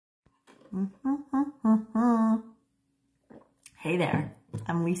Hey there,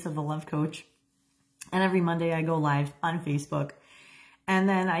 I'm Lisa, the Love Coach, and every Monday I go live on Facebook, and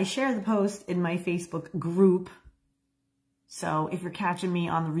then I share the post in my Facebook group. So if you're catching me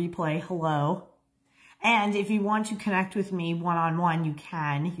on the replay, hello. And if you want to connect with me one-on-one, you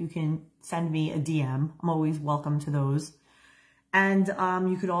can send me a DM. I'm always welcome to those. And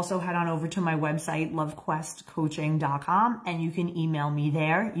you could also head on over to my website, LoveQuestCoaching.com, and you can email me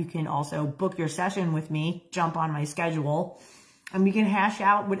there. You can also book your session with me, jump on my schedule, and we can hash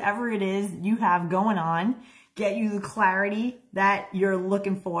out whatever it is you have going on, get you the clarity that you're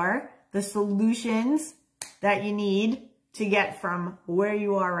looking for, the solutions that you need to get from where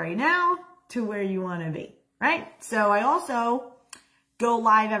you are right now to where you want to be, right? So I also go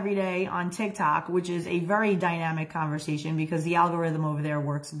live every day on TikTok, which is a very dynamic conversation because the algorithm over there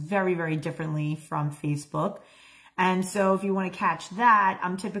works very, very differently from Facebook. And so if you want to catch that,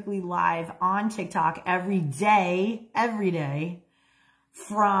 I'm typically live on TikTok every day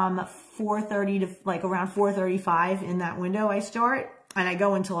from 4:30 to like around 4:35 in that window I start, and I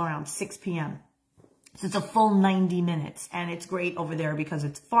go until around 6 p.m. So it's a full 90 minutes, and it's great over there because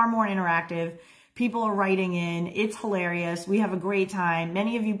it's far more interactive. People are writing in. It's hilarious. We have a great time.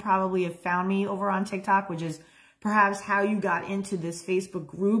 Many of you probably have found me over on TikTok, which is perhaps how you got into this Facebook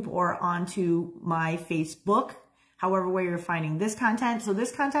group or onto my Facebook, however way you're finding this content. So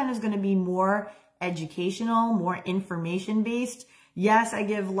this content is going to be more educational, more information-based. Yes, I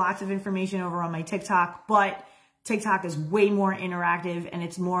give lots of information over on my TikTok, but TikTok is way more interactive, and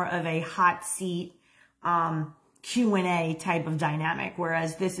it's more of a hot seat Q&A type of dynamic,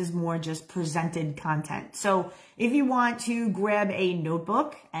 whereas this is more just presented content. So if you want to grab a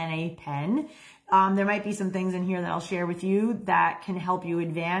notebook and a pen, there might be some things in here that I'll share with you that can help you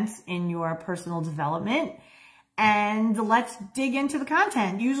advance in your personal development. And let's dig into the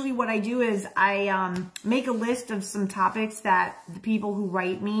content. Usually what I do is I make a list of some topics that the people who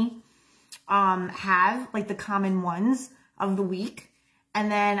write me have, like the common ones of the week.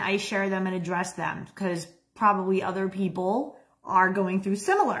 And then I share them and address them because probably other people are going through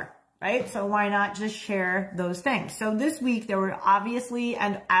similar, right? So why not just share those things? So this week there were obviously,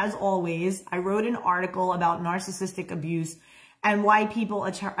 and as always, I wrote an article about narcissistic abuse and why people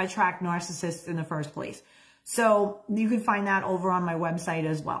attract narcissists in the first place. So you can find that over on my website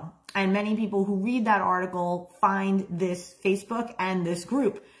as well. And many people who read that article find this Facebook and this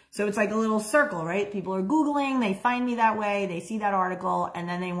group. So it's like a little circle, right? People are Googling, they find me that way, they see that article, and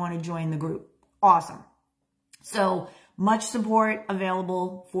then they want to join the group. Awesome. So much support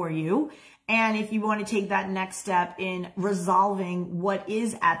available for you. And if you want to take that next step in resolving what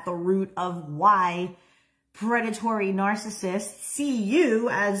is at the root of why predatory narcissists see you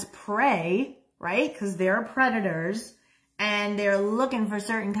as prey, right? Because they're predators and they're looking for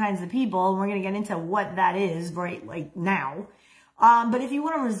certain kinds of people. And we're going to get into what that is right like now. But if you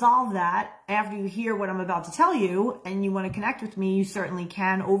want to resolve that after you hear what I'm about to tell you and you want to connect with me, you certainly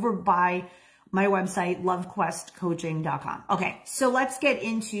can over by my website, LoveQuestCoaching.com. Okay, so let's get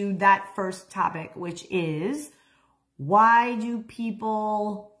into that first topic, which is why do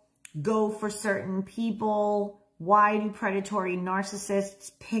people go for certain people? Why do predatory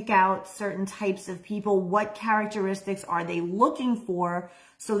narcissists pick out certain types of people? What characteristics are they looking for?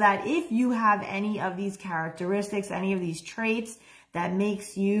 So that if you have any of these characteristics, any of these traits that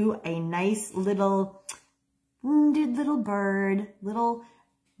makes you a nice little wounded little bird, little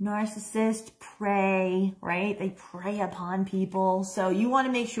narcissist prey, right? They prey upon people. So you want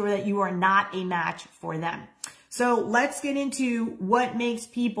to make sure that you are not a match for them. So let's get into what makes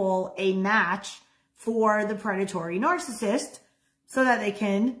people a match for the predatory narcissist so that they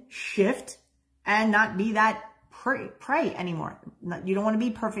can shift and not be that prey anymore. You don't want to be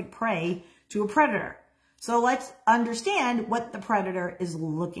perfect prey to a predator. So let's understand what the predator is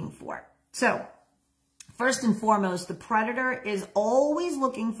looking for. So first and foremost, the predator is always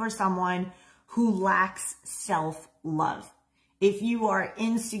looking for someone who lacks self-love. If you are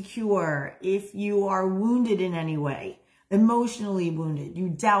insecure, if you are wounded in any way, emotionally wounded, you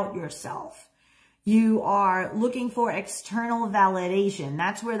doubt yourself, you are looking for external validation.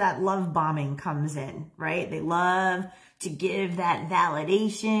 That's where that love bombing comes in, right? They love to give that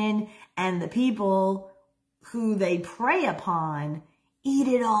validation, and the people who they prey upon eat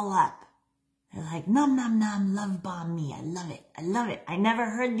it all up. They're like, nom, nom, nom, love bomb me. I love it. I love it. I never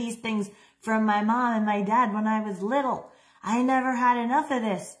heard these things from my mom and my dad when I was little. I never had enough of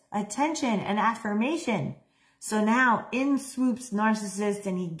this attention and affirmation. So now in swoops narcissist,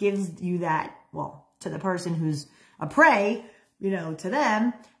 and he gives you that, well, to the person who's a prey, you know, to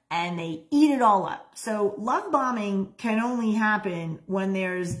them, and they eat it all up. So love bombing can only happen when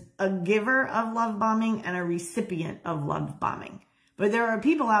there's a giver of love bombing and a recipient of love bombing. But there are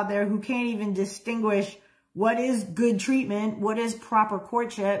people out there who can't even distinguish what is good treatment, what is proper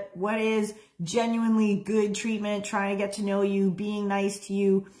courtship, what is genuinely good treatment, trying to get to know you, being nice to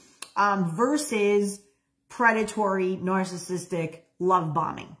you, versus predatory, narcissistic love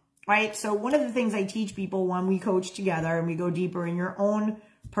bombing, right? So one of the things I teach people when we coach together and we go deeper in your own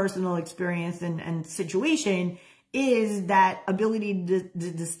personal experience and situation is that ability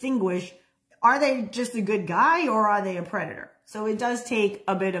to distinguish, are they just a good guy or are they a predator? So it does take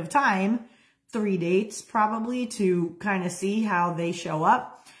a bit of time, 3 dates probably, to kind of see how they show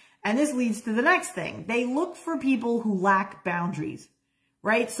up. And this leads to the next thing. They look for people who lack boundaries,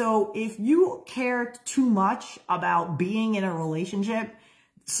 right? So if you care too much about being in a relationship,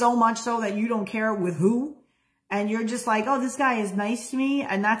 so much so that you don't care with who, and you're just like, oh, this guy is nice to me,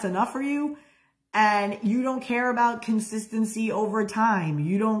 and that's enough for you, and you don't care about consistency over time.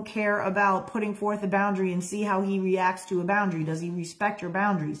 You don't care about putting forth a boundary and see how he reacts to a boundary. Does he respect your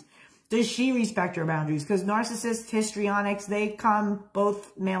boundaries? Does she respect your boundaries? Because narcissists, histrionics, they come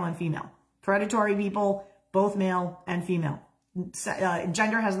both male and female. Predatory people, both male and female.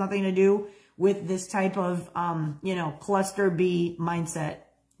 Gender has nothing to do with this type of, cluster B mindset,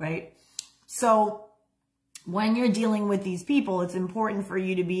 right? So when you're dealing with these people, it's important for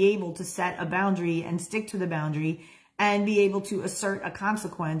you to be able to set a boundary and stick to the boundary and be able to assert a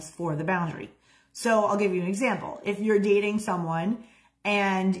consequence for the boundary. So I'll give you an example. If you're dating someone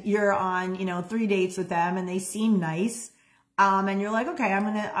and you're on, 3 dates with them and they seem nice, and you're like, okay,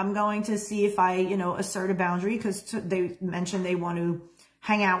 I'm going to see if I, assert a boundary because they mentioned they want to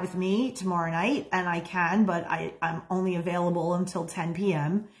hang out with me tomorrow night, and I can, but I'm only available until 10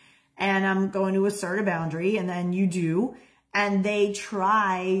 p.m. and I'm going to assert a boundary, and then you do, and they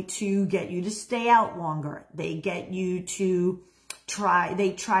try to get you to stay out longer. They get you to try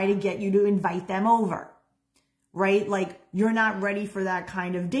to get you to invite them over, right? Like you're not ready for that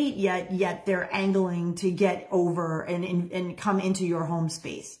kind of date yet they're angling to get over and come into your home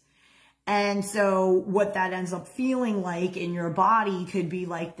space. And so what that ends up feeling like in your body could be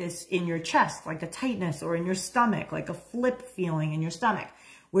like this in your chest, like a tightness, or in your stomach, like a flip feeling in your stomach,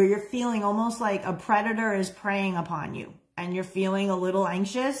 where you're feeling almost like a predator is preying upon you and you're feeling a little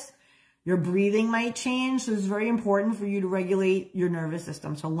anxious. Your breathing might change. So it's very important for you to regulate your nervous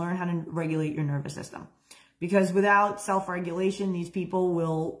system. So learn how to regulate your nervous system, because without self-regulation, these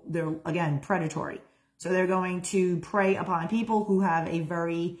people they're again, predatory. So they're going to prey upon people who have a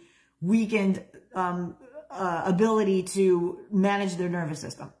very weakened ability to manage their nervous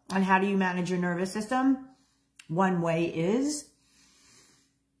system. And how do you manage your nervous system? One way is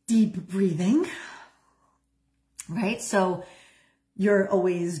deep breathing, right? So you're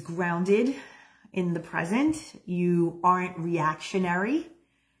always grounded in the present. You aren't reactionary.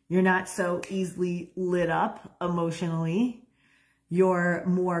 You're not so easily lit up emotionally. You're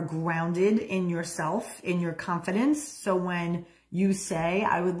more grounded in yourself, in your confidence. So when you say,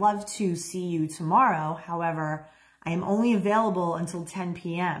 I would love to see you tomorrow, however, I am only available until 10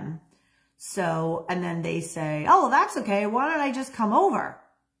 p.m. So, and then they say, oh, well, that's okay. Why don't I just come over?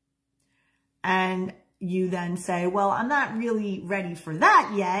 And you then say, well, I'm not really ready for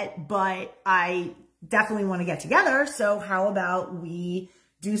that yet, but I definitely want to get together. So how about we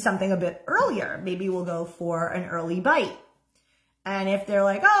do something a bit earlier? Maybe we'll go for an early bite. And if they're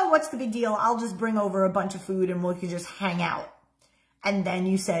like, oh, what's the big deal? I'll just bring over a bunch of food and we can just hang out. And then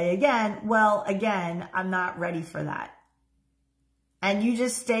you say again, well, again, I'm not ready for that. And you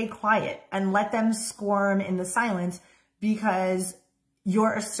just stay quiet and let them squirm in the silence because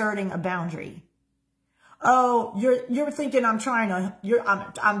you're asserting a boundary. Oh, you're thinking I'm trying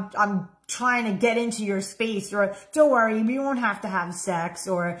to get into your space, or don't worry, we won't have to have sex,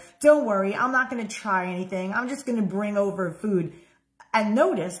 or don't worry, I'm not going to try anything. I'm just going to bring over food. And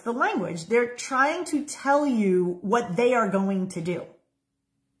notice the language. They're trying to tell you what they are going to do,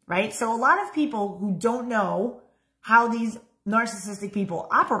 right? So a lot of people who don't know how these narcissistic people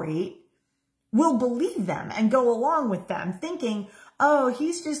operate will believe them and go along with them thinking, oh,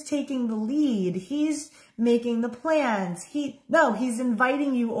 he's just taking the lead. He's making the plans. No, he's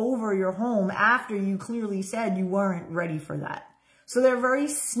inviting you over your home after you clearly said you weren't ready for that. So they're very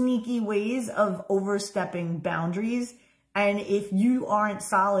sneaky ways of overstepping boundaries. And if you aren't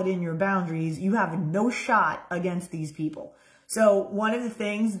solid in your boundaries, you have no shot against these people. So one of the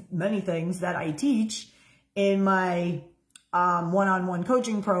things, many things that I teach in my one-on-one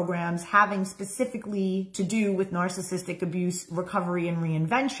coaching programs, having specifically to do with narcissistic abuse, recovery, and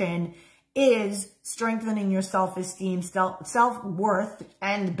reinvention, is strengthening your self-esteem, self-worth,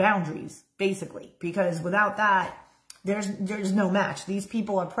 and boundaries, basically. Because without that, there's no match. These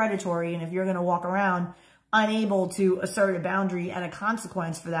people are predatory, and if you're going to walk around unable to assert a boundary and a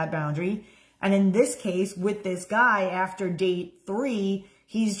consequence for that boundary, and in this case, with this guy, after date 3,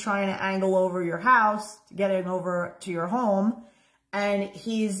 he's trying to angle over your house, getting over to your home, and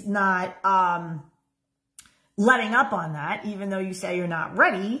he's not letting up on that, even though you say you're not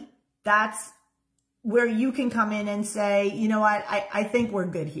ready. That's where you can come in and say, you know what, I think we're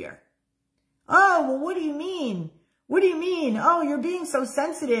good here. Oh, well, what do you mean? What do you mean? Oh, you're being so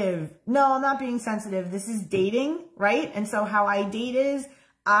sensitive. No, I'm not being sensitive. This is dating, right? And so how I date is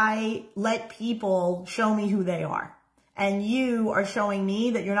I let people show me who they are. And you are showing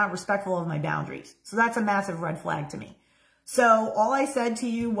me that you're not respectful of my boundaries. So that's a massive red flag to me. So all I said to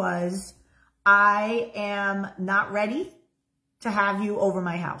you was, I am not ready to have you over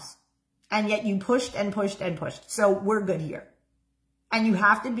my house. And yet you pushed and pushed and pushed. So we're good here. And you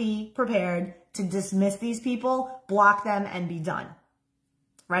have to be prepared to dismiss these people, block them, and be done.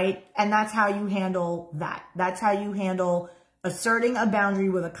 Right? And that's how you handle that. That's how you handle asserting a boundary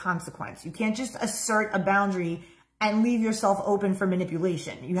with a consequence. You can't just assert a boundary and leave yourself open for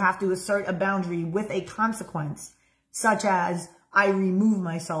manipulation. You have to assert a boundary with a consequence, such as I remove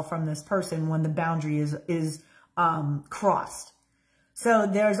myself from this person when the boundary is crossed. So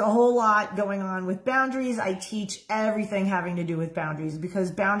there's a whole lot going on with boundaries. I teach everything having to do with boundaries because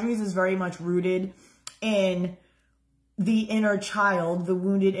boundaries is very much rooted in the inner child, the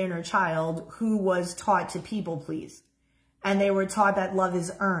wounded inner child who was taught to people please. And they were taught that love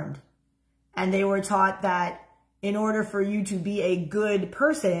is earned. And they were taught that in order for you to be a good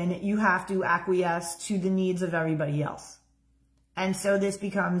person, you have to acquiesce to the needs of everybody else. And so this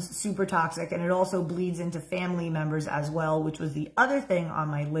becomes super toxic, and it also bleeds into family members as well, which was the other thing on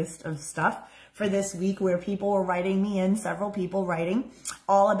my list of stuff for this week, where people were writing me in, several people writing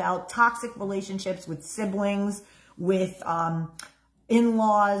all about toxic relationships with siblings, with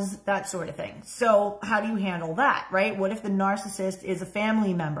in-laws, that sort of thing. So how do you handle that, right? What if the narcissist is a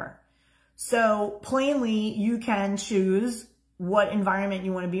family member? So plainly, you can choose what environment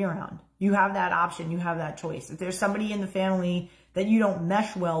you want to be around. You have that option. You have that choice. If there's somebody in the family that you don't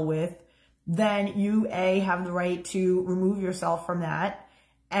mesh well with, then you, A, have the right to remove yourself from that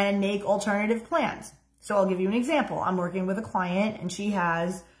and make alternative plans. So I'll give you an example. I'm working with a client and she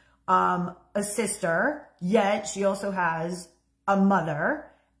has a sister, yet she also has a mother.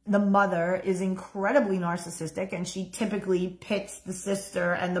 The mother is incredibly narcissistic, and she typically pits the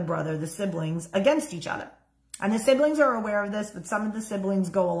sister and the brother, the siblings, against each other. And the siblings are aware of this, but some of the siblings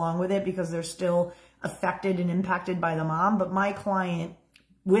go along with it because they're still affected and impacted by the mom. But my client,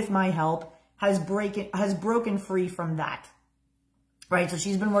 with my help, has broken free from that, right? So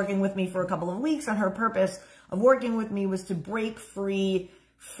she's been working with me for a couple of weeks, and her purpose of working with me was to break free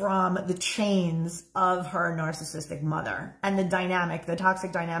from the chains of her narcissistic mother and the dynamic, the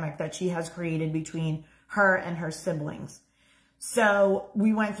toxic dynamic that she has created between her and her siblings. So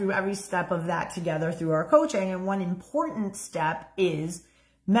we went through every step of that together through our coaching. And one important step is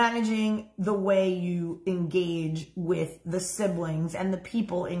managing the way you engage with the siblings and the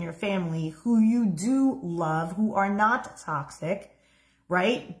people in your family who you do love, who are not toxic,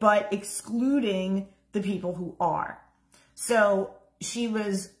 right? But excluding the people who are. So she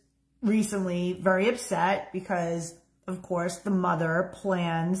was recently very upset because, of course, the mother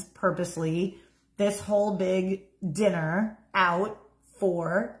plans purposely this whole big dinner out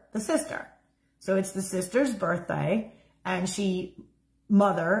for the sister. So it's the sister's birthday, and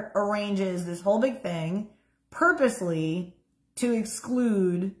mother arranges this whole big thing purposely to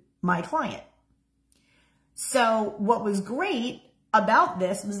exclude my client. So what was great about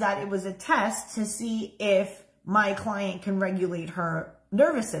this was that it was a test to see if my client can regulate her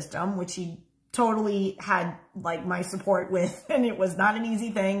nervous system, which she totally had like my support with, and it was not an easy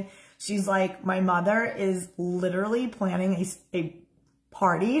thing. She's like, my mother is literally planning a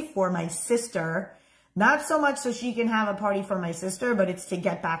party for my sister, not so much so she can have a party for my sister, but it's to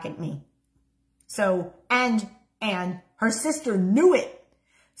get back at me. So, and her sister knew it.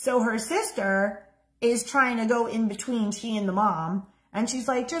 So her sister is trying to go in between she and the mom. And she's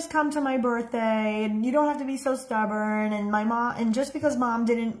like, just come to my birthday, and you don't have to be so stubborn. And my mom, and just because mom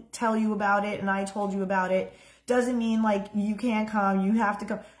didn't tell you about it and I told you about it, doesn't mean like you can't come, you have to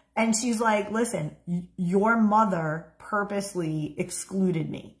come. And she's like, listen, your mother purposely excluded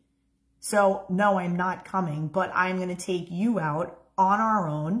me. So no, I'm not coming, but I'm going to take you out on our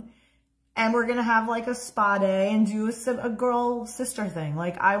own. And we're going to have like a spa day and do a girl sister thing.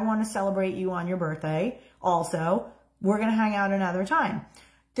 Like, I want to celebrate you on your birthday also. We're going to hang out another time.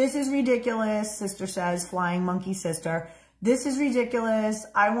 This is ridiculous, sister says, flying monkey sister. This is ridiculous.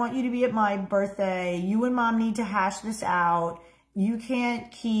 I want you to be at my birthday. You and mom need to hash this out. You can't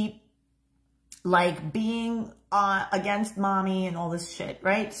keep like being against mommy and all this shit,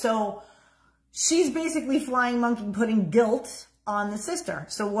 right? So she's basically flying monkey, putting guilt on the sister.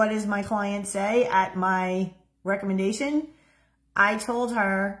 So what does my client say at my recommendation? I told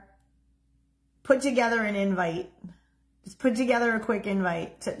her, put together an invite. Just put together a quick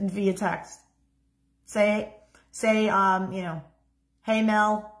invite via text. Say, you know, hey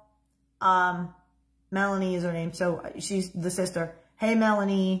Mel, Melanie is her name. So she's the sister. Hey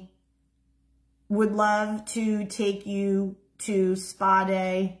Melanie, would love to take you to spa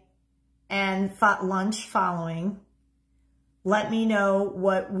day and lunch following. Let me know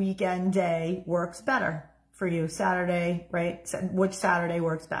what weekend day works better for you. Saturday, right? Which Saturday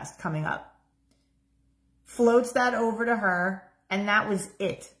works best coming up. Floats that over to her, and that was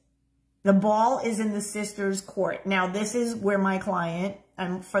it. The ball is in the sister's court. Now, this is where my client,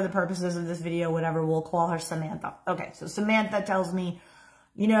 and for the purposes of this video, whatever, we'll call her Samantha. Okay, so Samantha tells me,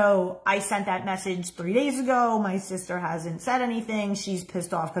 you know, I sent that message 3 days ago. My sister hasn't said anything. She's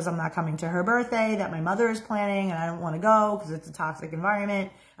pissed off because I'm not coming to her birthday that my mother is planning, and I don't want to go because it's a toxic environment,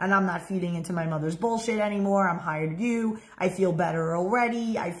 and I'm not feeding into my mother's bullshit anymore. I'm hired of you. I feel better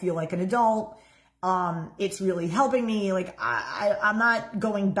already. I feel like an adult. It's really helping me. Like I'm not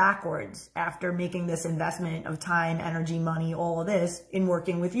going backwards after making this investment of time, energy, money, all of this in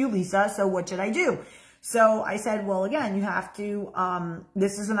working with you, Lisa. So what should I do? So I said, well, again, you have to,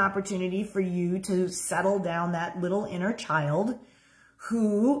 this is an opportunity for you to settle down that little inner child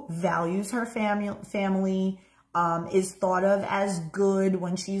who values her family, is thought of as good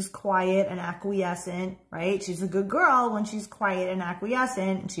when she's quiet and acquiescent, right? She's a good girl when she's quiet and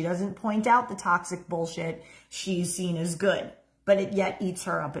acquiescent, and she doesn't point out the toxic bullshit. She's seen as good, but it yet eats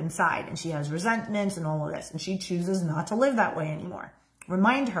her up inside, and she has resentments and all of this, and she chooses not to live that way anymore.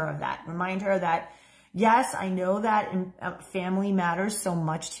 Remind her of that. Remind her that, yes, I know that family matters so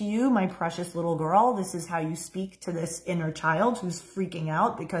much to you, my precious little girl. This is how you speak to this inner child who's freaking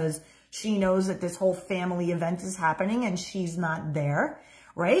out because she knows that this whole family event is happening and she's not there,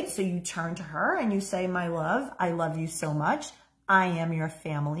 right? So you turn to her and you say, my love, I love you so much. I am your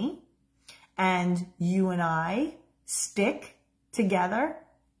family. And you and I stick together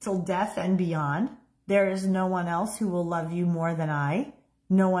till death and beyond. There is no one else who will love you more than I.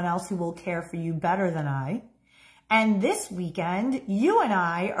 No one else who will care for you better than I. And this weekend, you and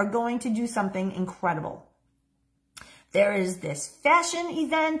I are going to do something incredible. There is this fashion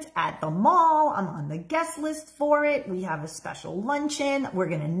event at the mall. I'm on the guest list for it. We have a special luncheon. We're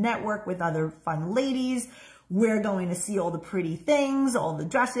going to network with other fun ladies. We're going to see all the pretty things, all the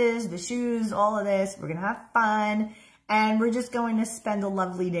dresses, the shoes, all of this. We're going to have fun. And we're just going to spend a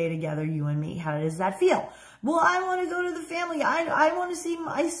lovely day together, you and me. How does that feel? Well, I want to go to the family. I want to see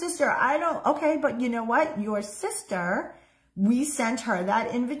my sister. Okay, but you know what? Your sister, we sent her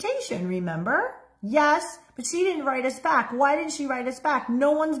that invitation, remember? Yes, but she didn't write us back. Why didn't she write us back?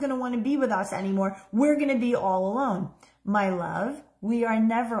 No one's going to want to be with us anymore. We're going to be all alone. My love, we are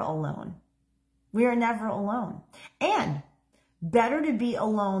never alone. We are never alone. And better to be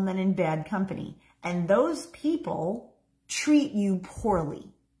alone than in bad company. And those people treat you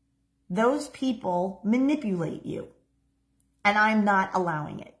poorly. Those people manipulate you. And I'm not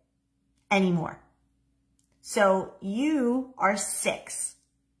allowing it anymore. So you are 6.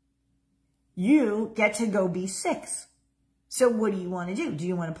 You get to go be 6. So what do you want to do? Do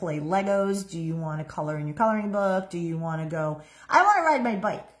you want to play Legos? Do you want to color in your coloring book? Do you want to go, I want to ride my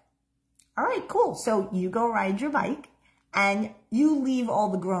bike. All right, cool. So you go ride your bike and you leave all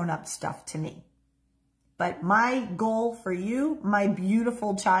the grown-up stuff to me. But my goal for you, my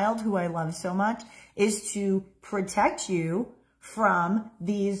beautiful child who I love so much, is to protect you from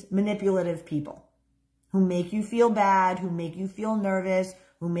these manipulative people who make you feel bad, who make you feel nervous,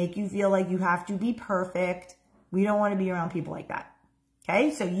 who make you feel like you have to be perfect. We don't want to be around people like that. Okay?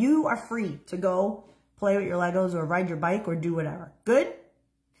 So you are free to go play with your Legos or ride your bike or do whatever. Good?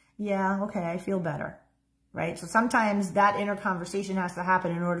 Yeah, okay, I feel better. Right? So sometimes that inner conversation has to happen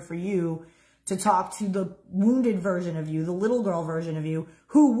in order for you to talk to the wounded version of you, the little girl version of you,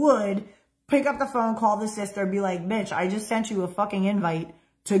 who would pick up the phone, call the sister, be like, bitch, I just sent you a fucking invite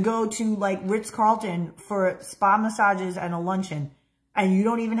to go to like Ritz-Carlton for spa massages and a luncheon. And you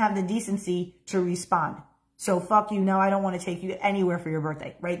don't even have the decency to respond. So fuck you. No, I don't want to take you anywhere for your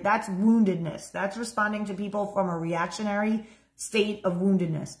birthday, right? That's woundedness. That's responding to people from a reactionary state of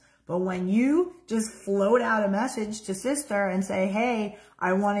woundedness. But when you just float out a message to sister and say, hey,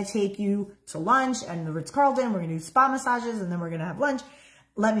 I want to take you to lunch and the Ritz-Carlton, we're going to do spa massages and then we're going to have lunch.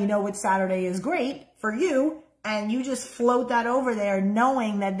 let me know what Saturday is great for you. And you just float that over there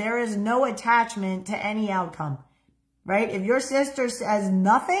knowing that there is no attachment to any outcome, right? If your sister says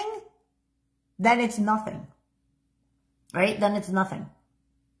nothing, then it's nothing, right? Then it's nothing.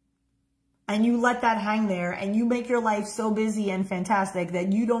 And you let that hang there and you make your life so busy and fantastic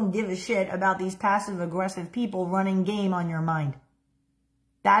that you don't give a shit about these passive aggressive people running game on your mind.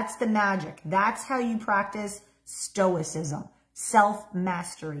 That's the magic. That's how you practice stoicism,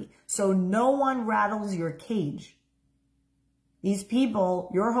 self-mastery. So no one rattles your cage. These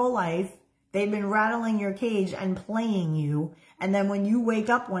people, your whole life, they've been rattling your cage and playing you. And then when you wake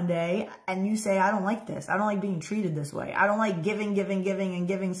up one day and you say, I don't like this. I don't like being treated this way. I don't like giving, and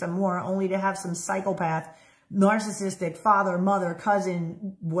giving some more only to have some psychopath, narcissistic father, mother,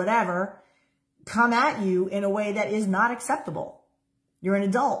 cousin, whatever, come at you in a way that is not acceptable. You're an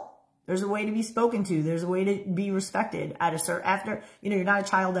adult. There's a way to be spoken to. There's a way to be respected at a certain, after, you're not a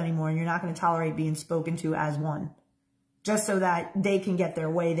child anymore and you're not going to tolerate being spoken to as one. Just so that they can get their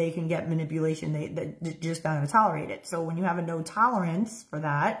way, they can get manipulation, they're just not going to tolerate it. So when you have a no tolerance for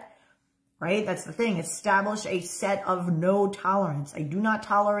that, right, that's the thing. Establish a set of no tolerance. I do not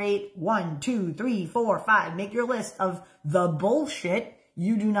tolerate 1, 2, 3, 4, 5. Make your list of the bullshit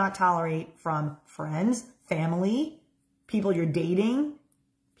you do not tolerate from friends, family, people you're dating,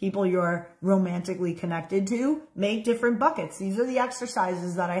 people you're romantically connected to. Make different buckets. These are the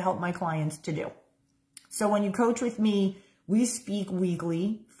exercises that I help my clients to do. So when you coach with me, we speak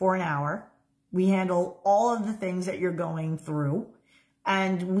weekly for an hour. We handle all of the things that you're going through.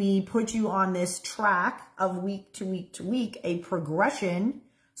 And we put you on this track of week to week to week, a progression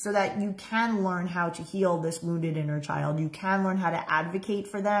so that you can learn how to heal this wounded inner child. You can learn how to advocate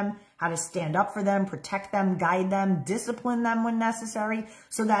for them, how to stand up for them, protect them, guide them, discipline them when necessary,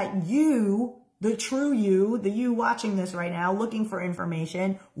 so that you, the true you, the you watching this right now, looking for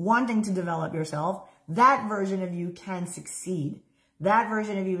information, wanting to develop yourself, that version of you can succeed. That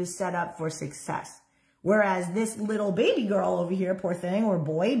version of you is set up for success. Whereas this little baby girl over here, poor thing, or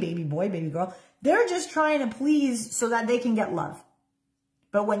boy, baby girl, they're just trying to please so that they can get love.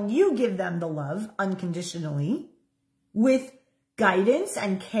 But when you give them the love unconditionally with guidance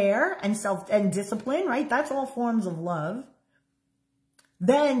and care and and discipline, right? That's all forms of love.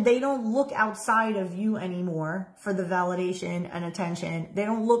 Then they don't look outside of you anymore for the validation and attention. They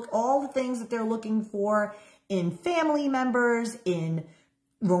don't look all the things that they're looking for in family members, in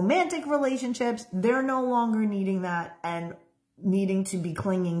romantic relationships. They're no longer needing that and needing to be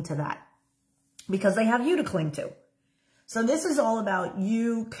clinging to that because they have you to cling to. So this is all about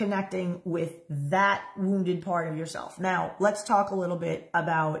you connecting with that wounded part of yourself. Now, let's talk a little bit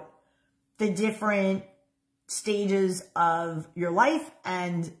about the different stages of your life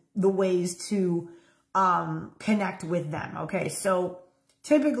and the ways to connect with them. Okay, so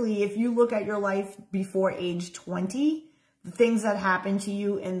typically if you look at your life before age 20, the things that happen to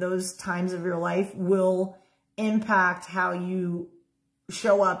you in those times of your life will impact how you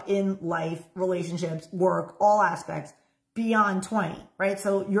show up in life, relationships, work, all aspects beyond 20, right?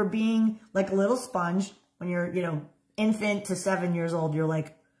 So you're being like a little sponge when you're, infant to 7 years old. You're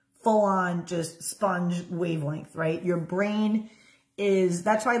like full on just sponge wavelength, right? Your brain is,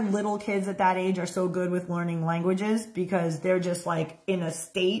 that's why little kids at that age are so good with learning languages, because they're just like in a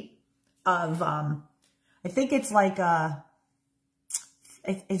state of, I think it's like, I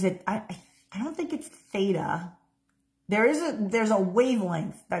don't think it's theta. There's a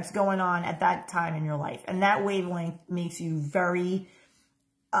wavelength that's going on at that time in your life. And that wavelength makes you very,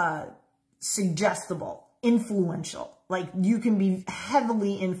 suggestible, influential. Like you can be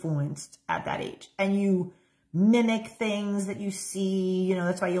heavily influenced at that age and you mimic things that you see,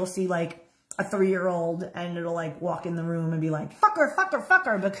 that's why you'll see like a 3-year-old and it'll like walk in the room and be like, fucker, fucker,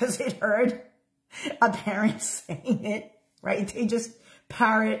 fucker, because it heard a parent saying it, right? They just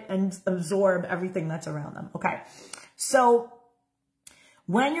parrot and absorb everything that's around them. Okay. So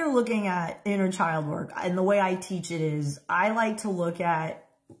when you're looking at inner child work, and the way I teach it is I like to look at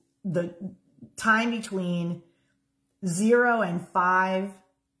the time between 0 and 5,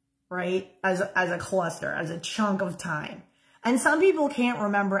 right? As a cluster, as a chunk of time. And some people can't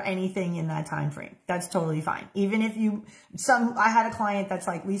remember anything in that time frame. That's totally fine. Even if I had a client that's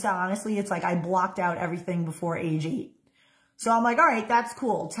like, Lisa, honestly, it's like I blocked out everything before age 8. So I'm like, all right, that's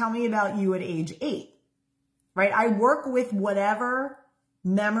cool. Tell me about you at age 8, right? I work with whatever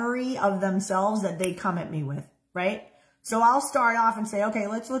memory of themselves that they come at me with, right? So I'll start off and say, okay,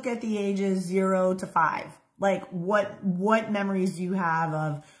 let's look at the ages 0 to 5. Like what memories do you have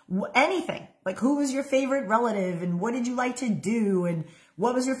of anything? Like who was your favorite relative and what did you like to do? And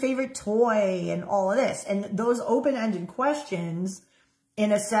what was your favorite toy and all of this? And those open-ended questions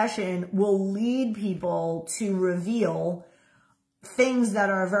in a session will lead people to reveal things that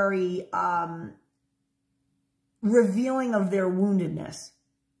are very revealing of their woundedness.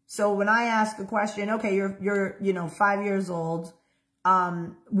 So when I ask a question, okay, you're 5 years old,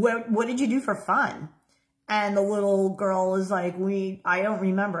 what did you do for fun? And the little girl is like, I don't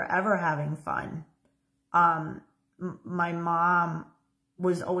remember ever having fun. My mom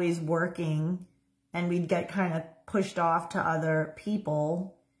was always working, and we'd get kind of pushed off to other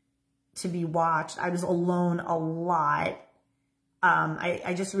people to be watched. I was alone a lot.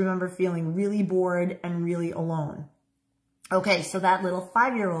 I just remember feeling really bored and really alone. Okay, so that little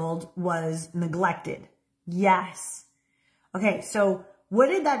 5-year-old was neglected. Yes. Okay, so what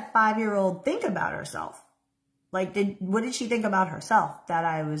did that 5-year-old think about herself? Like, what did she think about herself? That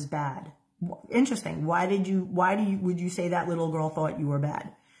I was bad. Interesting. Why would you say that little girl thought you were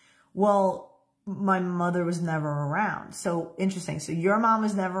bad? Well, my mother was never around. So interesting. So your mom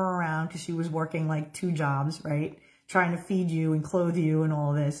was never around because she was working like 2 jobs, right? Trying to feed you and clothe you and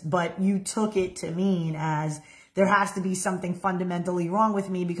all this. But you took it to mean as there has to be something fundamentally wrong with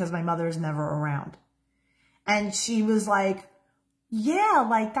me because my mother is never around. And she was like, yeah,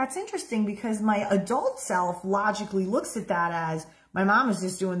 like that's interesting because my adult self logically looks at that as my mom was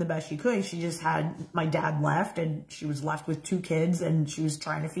just doing the best she could. She just had, my dad left and she was left with 2 kids and she was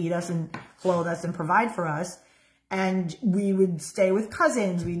trying to feed us and clothe us and provide for us. And we would stay with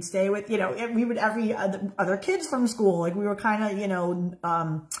cousins. We'd stay with, we would every other kids from school. Like we were kind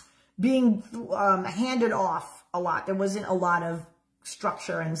of, being handed off a lot. There wasn't a lot of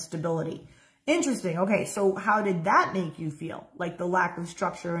structure and stability. Interesting. Okay, so how did that make you feel? Like the lack of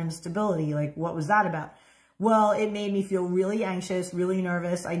structure and stability, like what was that about? Well, it made me feel really anxious, really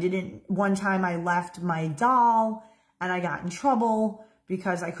nervous. One time I left my doll and I got in trouble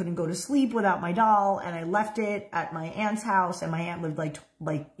because I couldn't go to sleep without my doll, and I left it at my aunt's house, and my aunt lived like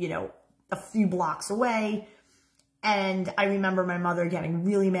a few blocks away. And I remember my mother getting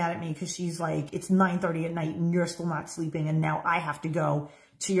really mad at me because she's like, it's 9:30 at night and you're still not sleeping, and now I have to go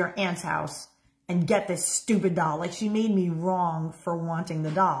to your aunt's house and get this stupid doll. Like, she made me wrong for wanting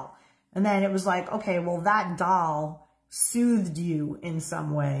the doll. And then it was like, okay, well, that doll soothed you in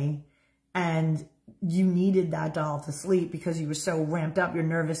some way, and you needed that doll to sleep because you were so ramped up. Your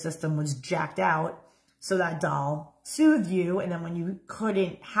nervous system was jacked out. So that doll soothed you. And then when you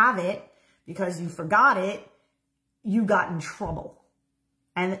couldn't have it because you forgot it, you got in trouble.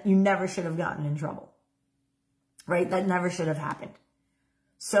 And you never should have gotten in trouble, right? That never should have happened.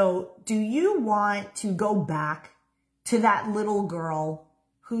 So do you want to go back to that little girl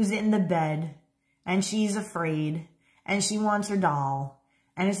who's in the bed and she's afraid and she wants her doll,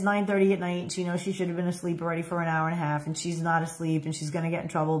 and it's 9:30 at night and she knows she should have been asleep already for an hour and a half, and she's not asleep and she's going to get in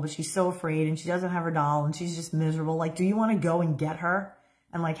trouble, but she's so afraid and she doesn't have her doll and she's just miserable? Like, do you want to go and get her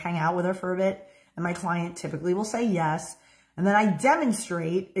and like hang out with her for a bit? And my client typically will say yes. And then I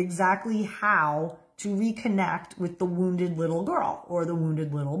demonstrate exactly how to reconnect with the wounded little girl or the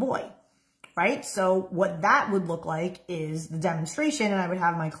wounded little boy, right? So what that would look like is the demonstration, and I would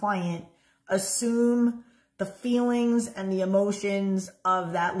have my client assume the feelings and the emotions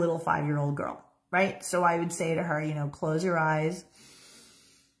of that little 5-year-old girl, right? So I would say to her, close your eyes,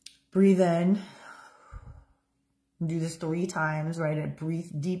 breathe in, do this 3 times, right? And breathe,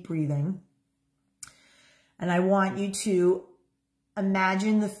 deep breathing. And I want you to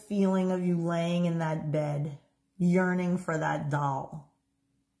imagine the feeling of you laying in that bed, yearning for that doll,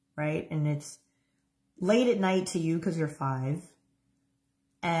 right? And it's late at night to you because you're 5.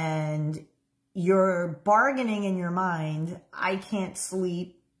 And you're bargaining in your mind, I can't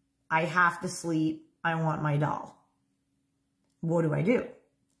sleep, I have to sleep, I want my doll. What do I do?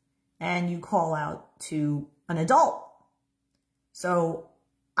 And you call out to an adult. So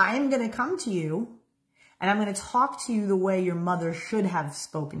I'm going to come to you and I'm going to talk to you the way your mother should have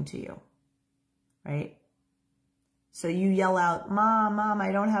spoken to you, right? So you yell out, Mom,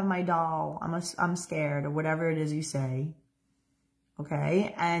 I don't have my doll. I'm scared, or whatever it is you say.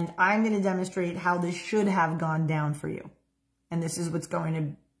 Okay. And I'm going to demonstrate how this should have gone down for you. And this is what's going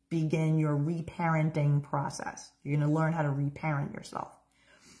to begin your reparenting process. You're going to learn how to reparent yourself.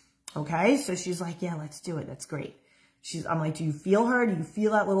 Okay. So she's like, yeah, let's do it. That's great. I'm like, do you feel her? Do you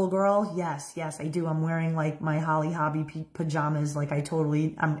feel that little girl? Yes, I do. I'm wearing like my Holly Hobby pajamas. Like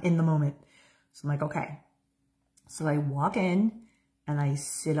I'm in the moment. So I'm like, okay. So I walk in and I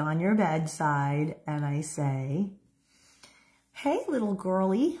sit on your bedside and I say, hey, little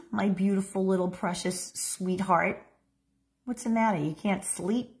girlie, my beautiful little precious sweetheart. What's the matter? You can't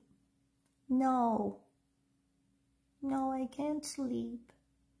sleep? No, I can't sleep.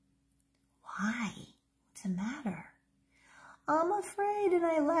 Why? What's the matter? I'm afraid, and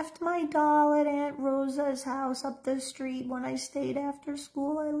I left my doll at Aunt Rosa's house up the street. When I stayed after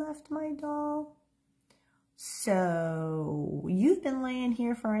school, I left my doll. So you've been laying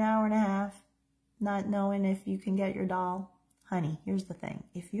here for an hour and a half, not knowing if you can get your doll. Honey, here's the thing.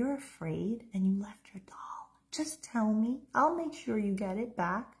 If you're afraid and you left your doll, just tell me. I'll make sure you get it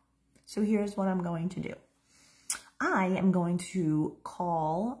back. So here's what I'm going to do. I am going to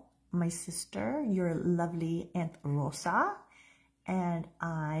call my sister, your lovely Aunt Rosa, and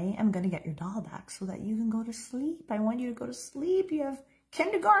I am going to get your doll back so that you can go to sleep. I want you to go to sleep. You have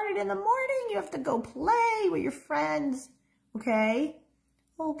kindergarten in the morning. You have to go play with your friends. Okay?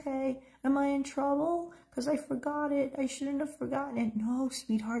 Okay. Am I in trouble? Because I forgot it. I shouldn't have forgotten it. No,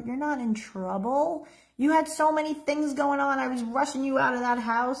 sweetheart, you're not in trouble. You had so many things going on. I was rushing you out of that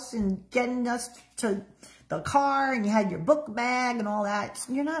house and getting us to the car, and you had your book bag and all that.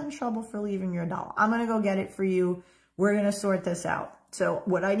 You're not in trouble for leaving your doll. I'm going to go get it for you. We're going to sort this out. So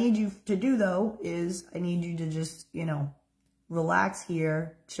what I need you to do, though, is I need you to just, you know, relax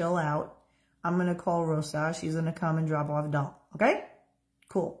here, chill out. I'm going to call Rosa. She's going to come and drop off a doll. Okay?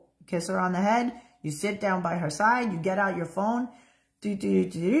 Cool. Kiss her on the head. You sit down by her side. You get out your phone.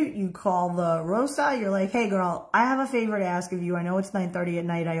 You call the Rosa. You're like, hey, girl, I have a favor to ask of you. I know it's 9:30 at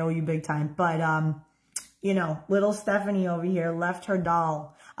night. I owe you big time. But, you know, little Stephanie over here left her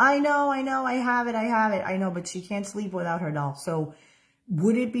doll. I know, I have it. I know, but she can't sleep without her doll. So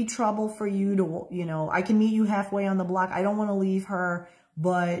would it be trouble for you to, you know, I can meet you halfway on the block. I don't want to leave her,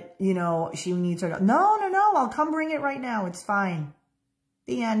 but, you know, she needs her doll. No, I'll come bring it right now. It's fine.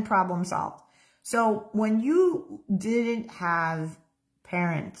 The end, problem solved. So when you didn't have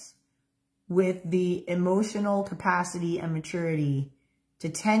parents with the emotional capacity and maturity to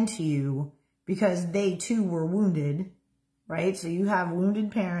tend to you because they too were wounded, right? So you have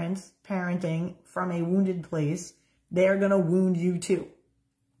wounded parents parenting from a wounded place. They're going to wound you too.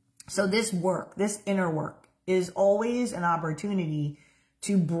 So this work, this inner work, is always an opportunity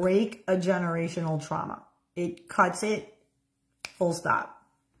to break a generational trauma. It cuts it, full stop.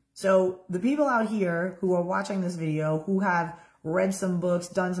 So the people out here who are watching this video, who have read some books,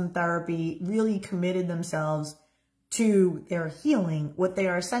 done some therapy, really committed themselves to their healing, what they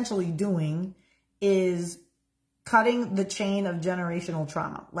are essentially doing is cutting the chain of generational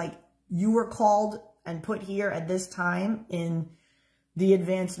trauma. Like, you were called and put here at this time in the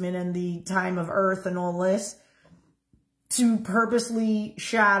advancement and the time of Earth and all this to purposely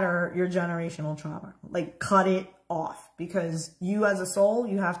shatter your generational trauma. Like, cut it off, because you as a soul,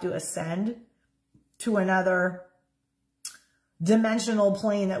 you have to ascend to another dimensional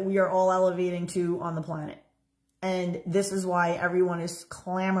plane that we are all elevating to on the planet. And this is why everyone is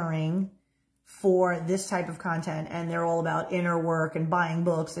clamoring for this type of content, and they're all about inner work and buying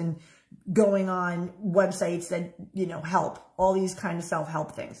books and going on websites that, you know, help, all these kind of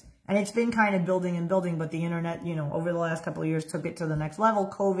self-help things. And it's been kind of building and building, but the internet, you know, over the last couple of years took it to the next level.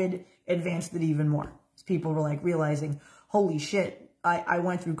 COVID advanced it even more. People were like realizing, holy shit, I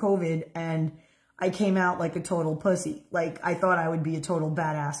went through COVID and I came out like a total pussy. Like, I thought I would be a total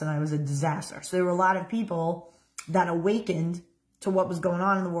badass and I was a disaster. So there were a lot of people that awakened to what was going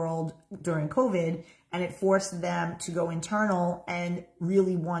on in the world during COVID, and it forced them to go internal and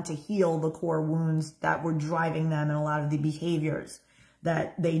really want to heal the core wounds that were driving them and a lot of the behaviors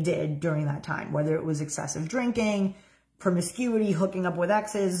that they did during that time, whether it was excessive drinking, promiscuity, hooking up with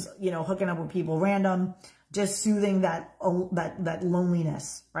exes, you know, hooking up with people random, just soothing that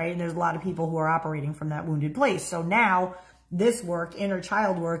loneliness, right? And there's a lot of people who are operating from that wounded place. So now this work, inner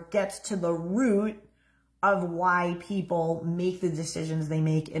child work, gets to the root of why people make the decisions they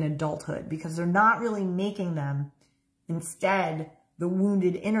make in adulthood, because they're not really making them. Instead, the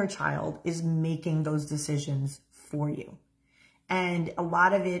wounded inner child is making those decisions for you. And a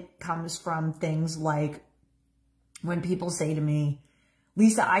lot of it comes from things like when people say to me,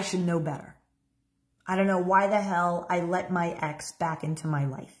 Lisa, I should know better. I don't know why the hell I let my ex back into my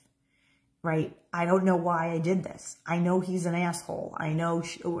life, right? I don't know why I did this. I know he's an asshole. I know,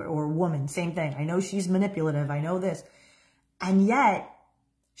 or woman, same thing. I know she's manipulative. I know this. And yet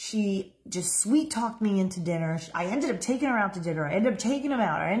she just sweet talked me into dinner. I ended up taking her out to dinner. I ended up taking him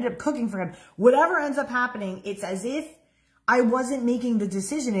out. I ended up cooking for him. Whatever ends up happening, it's as if I wasn't making the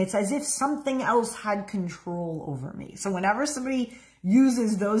decision. It's as if something else had control over me. So whenever somebody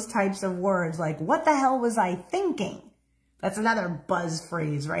uses those types of words, like, what the hell was I thinking? That's another buzz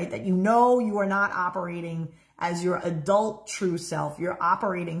phrase, right? That you know you are not operating as your adult true self. You're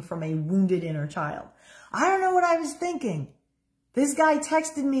operating from a wounded inner child. I don't know what I was thinking. This guy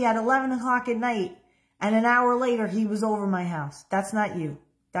texted me at 11 o'clock at night, and an hour later he was over my house. That's not you.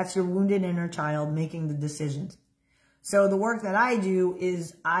 That's your wounded inner child making the decisions. So the work that I do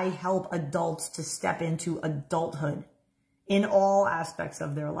is I help adults to step into adulthood in all aspects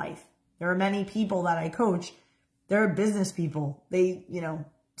of their life. There are many people that I coach. They're business people. They,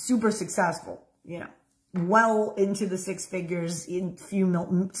 super successful, well into the six figures, in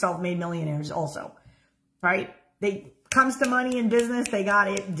few self-made millionaires also, right? Comes to money in business, they got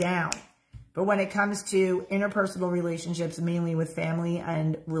it down. But when it comes to interpersonal relationships, mainly with family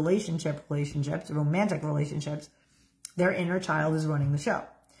and relationships, romantic relationships, their inner child is running the show.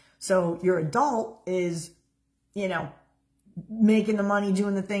 So your adult is, making the money,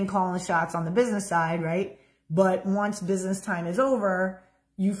 doing the thing, calling the shots on the business side, right? But once business time is over,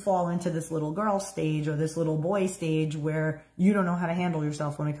 you fall into this little girl stage or this little boy stage where you don't know how to handle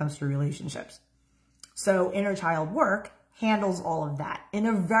yourself when it comes to relationships. So inner child work handles all of that in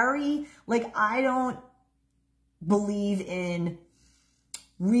a very, I don't believe in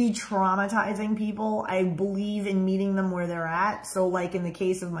re-traumatizing people. I believe in meeting them where they're at. So like in the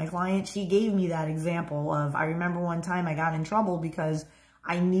case of my client, she gave me that example of, I remember one time I got in trouble because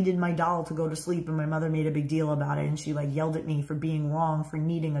I needed my doll to go to sleep and my mother made a big deal about it. And she yelled at me for being wrong for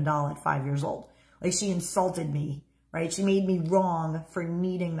needing a doll at 5 years old. She insulted me, right? She made me wrong for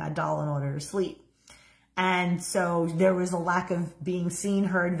needing that doll in order to sleep. And so there was a lack of being seen,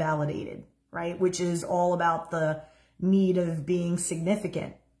 heard, validated, right? Which is all about the need of being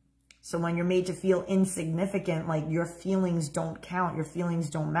significant. So when you're made to feel insignificant, your feelings don't count, your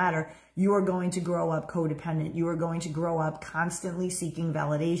feelings don't matter, you are going to grow up codependent. You are going to grow up constantly seeking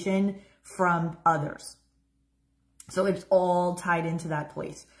validation from others. So it's all tied into that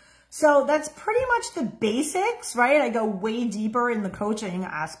place. So that's pretty much the basics, right? I go way deeper in the coaching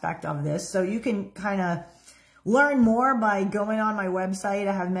aspect of this. So you can kind of learn more by going on my website.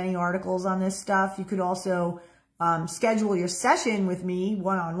 I have many articles on this stuff. You could also schedule your session with me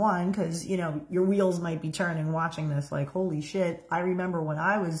one-on-one because, your wheels might be turning watching this holy shit. I remember when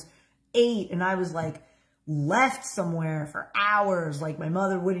I was 8 and I was left somewhere for hours. My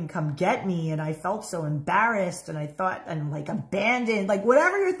mother wouldn't come get me and I felt so embarrassed and I thought, and abandoned,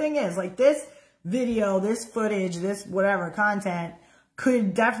 whatever your thing is, this video, this footage, this whatever content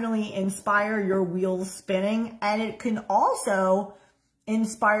could definitely inspire your wheels spinning. And it can also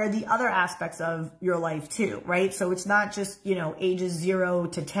inspire the other aspects of your life too, right? So it's not just, ages 0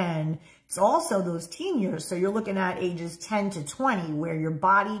 to 10. It's also those teen years. So you're looking at ages 10 to 20 where your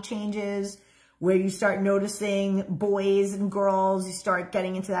body changes, where you start noticing boys and girls, you start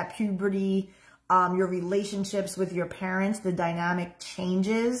getting into that puberty, your relationships with your parents, the dynamic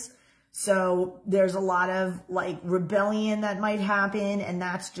changes. So there's a lot of rebellion that might happen, and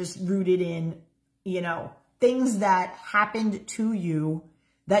that's just rooted in, things that happened to you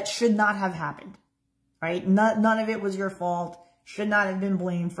that should not have happened, right? None of it was your fault, should not have been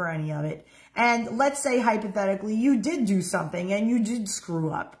blamed for any of it. And let's say hypothetically you did do something and you did screw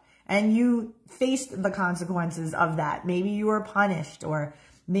up and you faced the consequences of that. Maybe you were punished, or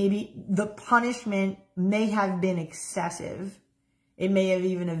maybe the punishment may have been excessive. It may have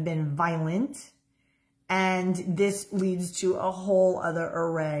even have been violent. And this leads to a whole other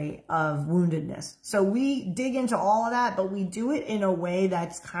array of woundedness. So we dig into all of that, but we do it in a way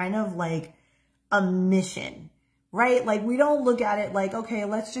that's kind of like a mission, right? We don't look at it okay,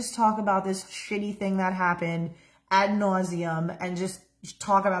 let's just talk about this shitty thing that happened ad nauseum and just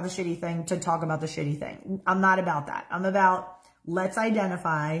talk about the shitty thing to talk about the shitty thing. I'm not about that. I'm about, let's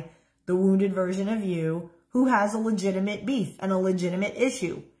identify the wounded version of you who has a legitimate beef and a legitimate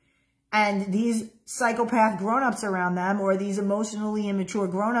issue. And these psychopath grown-ups around them, or these emotionally immature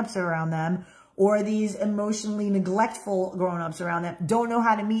grown-ups around them, or these emotionally neglectful grown-ups around them don't know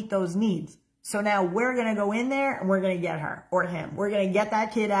how to meet those needs. So now we're going to go in there and we're going to get her or him. We're going to get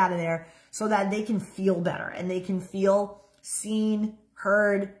that kid out of there so that they can feel better and they can feel seen,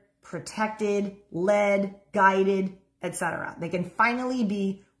 heard, protected, led, guided, etc. They can finally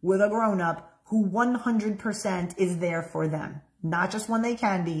be with a grown-up who 100% is there for them. Not just when they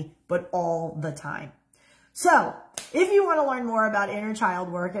can be, but all the time. So if you want to learn more about inner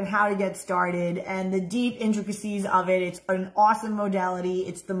child work and how to get started and the deep intricacies of it, it's an awesome modality.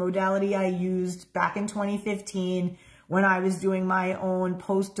 It's the modality I used back in 2015 when I was doing my own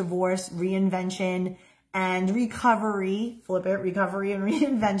post-divorce reinvention and recovery, flip it, recovery and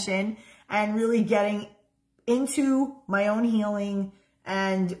reinvention, and really getting into my own healing.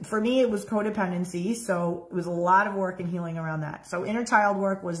 And for me, it was codependency. So it was a lot of work and healing around that. So inner child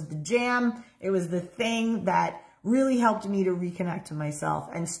work was the jam. It was the thing that really helped me to reconnect to myself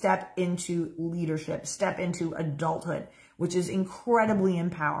and step into leadership, step into adulthood, which is incredibly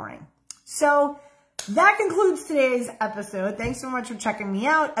empowering. So that concludes today's episode. Thanks so much for checking me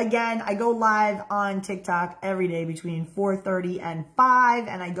out. Again, I go live on TikTok every day between 4:30 and 5,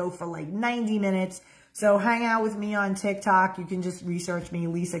 and I go for like 90 minutes. So hang out with me on TikTok. You can just research me,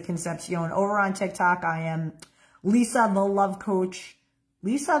 Lisa Concepcion. Over on TikTok, I am Lisa the Love Coach.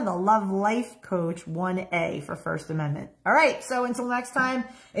 Lisa the Love Life Coach 1A for First Amendment. All right, so until next time,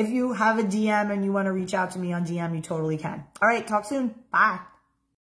 if you have a DM and you want to reach out to me on DM, you totally can. All right, talk soon. Bye.